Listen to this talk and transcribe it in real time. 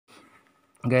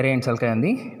gyri and sulci on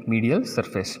the medial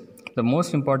surface. The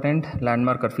most important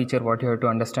landmark or feature what you have to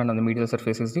understand on the medial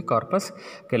surface is the corpus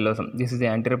callosum. This is the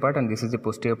anterior part and this is the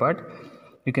posterior part.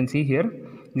 You can see here,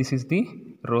 this is the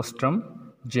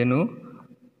rostrum, genu,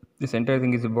 this entire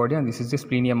thing is the body, and this is the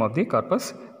splenium of the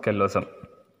corpus callosum.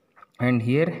 And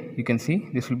here you can see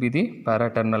this will be the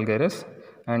paraterminal gyrus,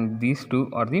 and these two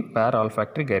are the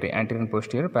paralfactory gyri, anterior and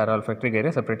posterior paralfactory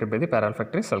gyri separated by the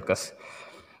paralfactory sulcus.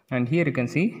 And here you can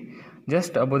see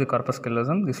just above the corpus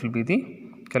callosum, this will be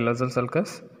the callosal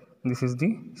sulcus, this is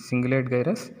the cingulate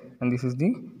gyrus, and this is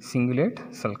the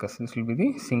cingulate sulcus. This will be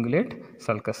the cingulate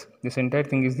sulcus. This entire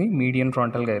thing is the median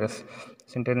frontal gyrus.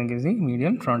 This entire thing is the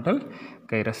median frontal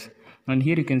gyrus. And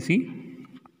here you can see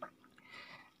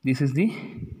this is the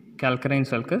calcarine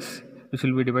sulcus, which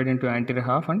will be divided into anterior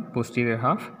half and posterior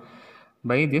half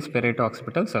by this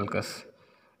parieto-occipital sulcus.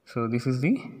 So this is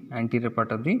the anterior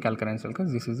part of the calcarine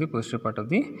sulcus, this is the posterior part of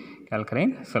the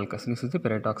calcarine sulcus, this is the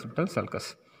parieto-occipital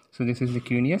sulcus. So this is the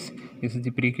cuneus, this is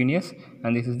the precuneus,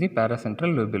 and this is the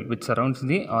paracentral lobule, which surrounds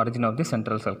the origin of the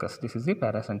central sulcus. This is the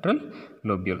paracentral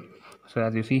lobule. So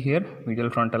as you see here, medial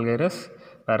frontal gyrus,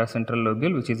 paracentral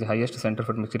lobule, which is the highest center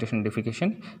for maturation and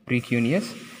defecation,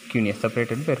 precuneus, cuneus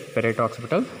separated by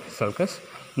parieto-occipital sulcus,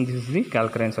 and this is the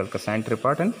calcarine sulcus, anterior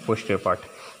part and posterior part.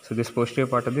 So this posterior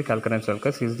part of the calcarine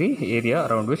sulcus is the area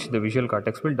around which the visual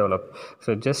cortex will develop.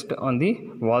 So just on the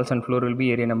walls and floor will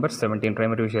be area number 17,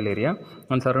 primary visual area,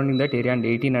 and surrounding that area and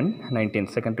 18 and 19,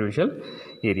 secondary visual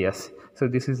areas. So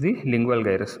this is the lingual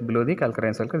gyrus. Below the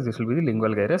calcarine sulcus, this will be the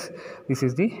lingual gyrus. This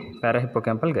is the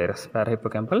parahippocampal gyrus.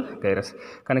 Parahippocampal gyrus.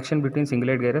 Connection between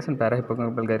cingulate gyrus and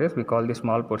parahippocampal gyrus, we call the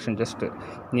small portion just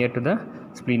near to the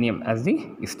splenium as the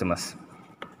isthmus.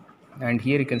 And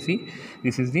here you can see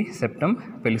this is the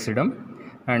septum pellucidum,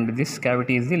 and this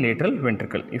cavity is the lateral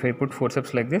ventricle. If I put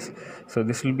forceps like this, so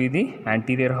this will be the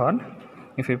anterior horn.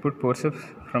 If I put forceps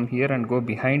from here and go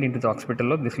behind into the occipital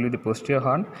lobe, this will be the posterior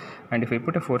horn, and if I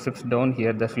put a forceps down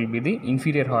here, this will be the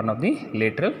inferior horn of the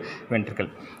lateral ventricle.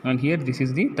 And here this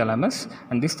is the thalamus,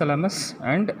 and this thalamus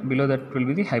and below that will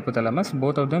be the hypothalamus,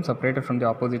 both of them separated from the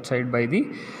opposite side by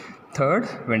the third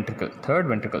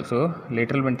ventricle. So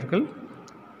lateral ventricle,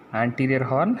 anterior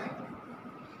horn,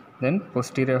 then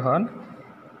posterior horn,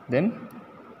 then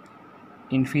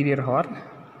inferior horn,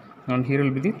 and here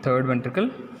will be the third ventricle.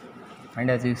 And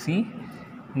as you see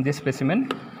in this specimen,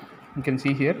 you can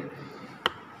see here,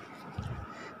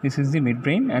 this is the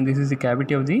midbrain and this is the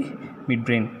cavity of the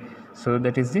midbrain. So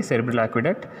that is the cerebral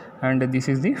aqueduct, and this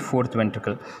is the fourth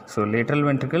ventricle. So lateral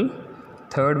ventricle,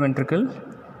 third ventricle,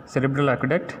 cerebral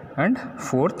aqueduct, and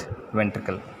fourth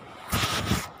ventricle.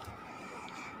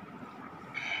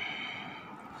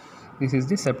 This is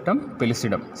the septum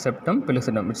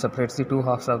pellucidum, which separates the two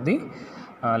halves of the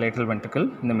lateral ventricle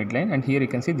in the midline. And here you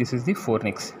can see this is the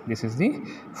fornix. This is the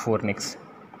fornix.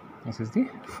 This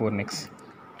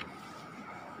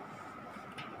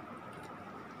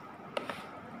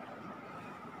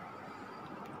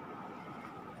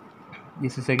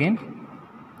is again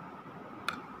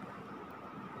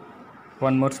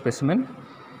one more specimen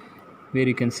where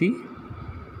you can see.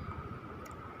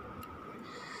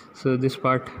 So this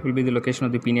part will be the location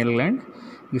of the pineal gland.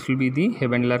 This will be the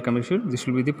habendylar commissure. This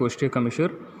will be the posterior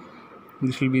commissure.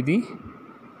 This will be the,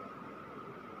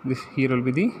 here will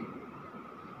be the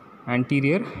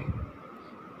anterior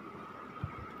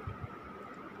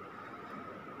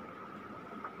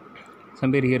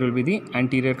somewhere here will be the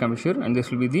anterior commissure, and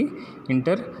this will be the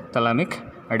interthalamic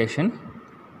adhesion.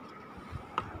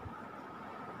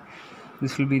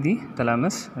 This will be the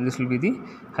thalamus, and this will be the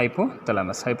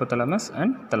hypothalamus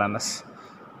and thalamus.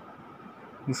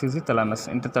 This is the thalamus,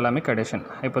 interthalamic adhesion,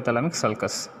 hypothalamic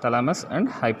sulcus, thalamus and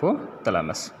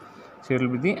hypothalamus. So here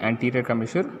will be the anterior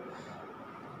commissure,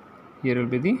 here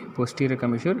will be the posterior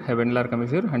commissure, habendylar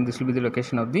commissure, and this will be the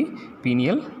location of the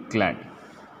pineal gland.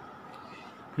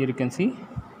 Here you can see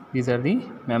these are the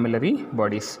mammillary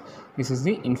bodies. This is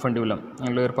the infundibulum,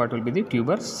 and lower part will be the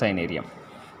tuber cinereum.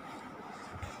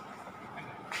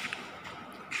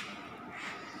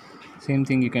 Same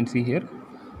thing you can see here.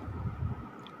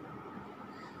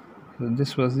 So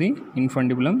this was the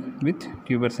infundibulum with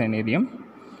tuber cinereum,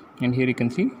 and here you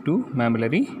can see two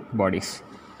mammillary bodies.